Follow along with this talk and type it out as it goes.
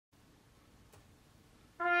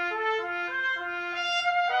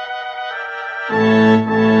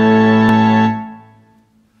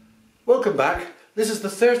This is the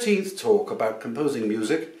 13th talk about composing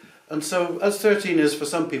music, and so as 13 is for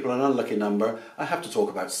some people an unlucky number, I have to talk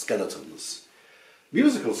about skeletons.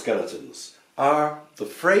 Musical skeletons are the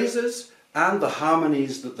phrases and the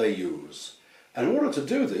harmonies that they use. And in order to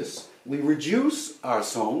do this, we reduce our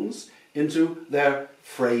songs into their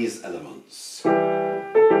phrase elements.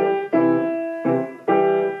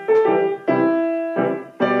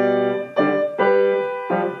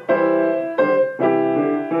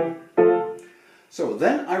 So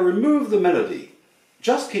then I remove the melody,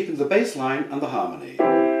 just keeping the bass line and the harmony.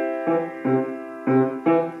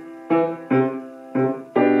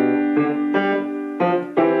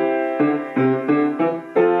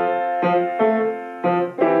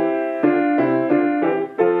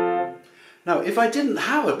 Now, if I didn't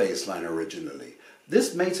have a bass line originally,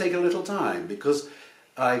 this may take a little time because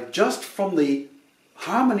just from the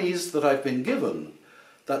harmonies that I've been given,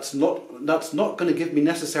 that's not going to give me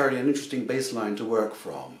necessarily an interesting bass line to work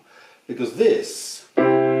from, because this, we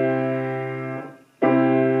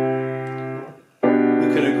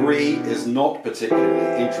can agree, is not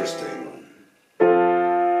particularly interesting.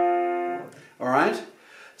 Alright?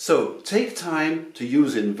 So take time to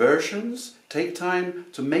use inversions, take time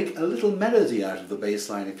to make a little melody out of the bass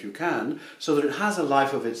line if you can, so that it has a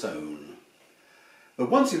life of its own. But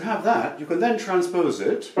once you have that, you can then transpose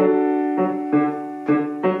it .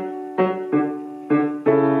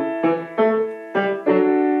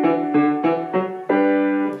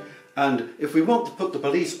 And if we want to put the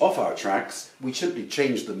police off our tracks, we simply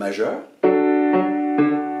change the measure.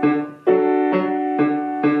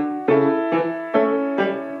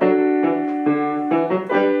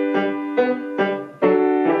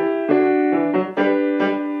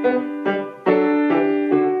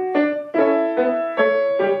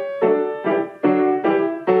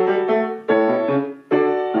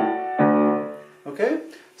 Okay,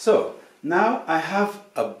 so now I have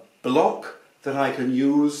a block that I can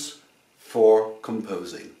use for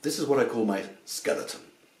composing. This is what I call my skeleton.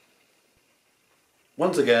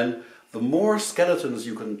 Once again, the more skeletons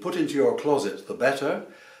you can put into your closet, the better.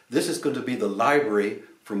 This is going to be the library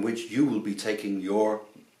from which you will be taking your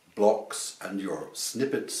blocks and your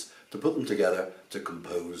snippets to put them together to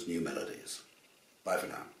compose new melodies. Bye for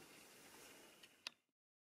now.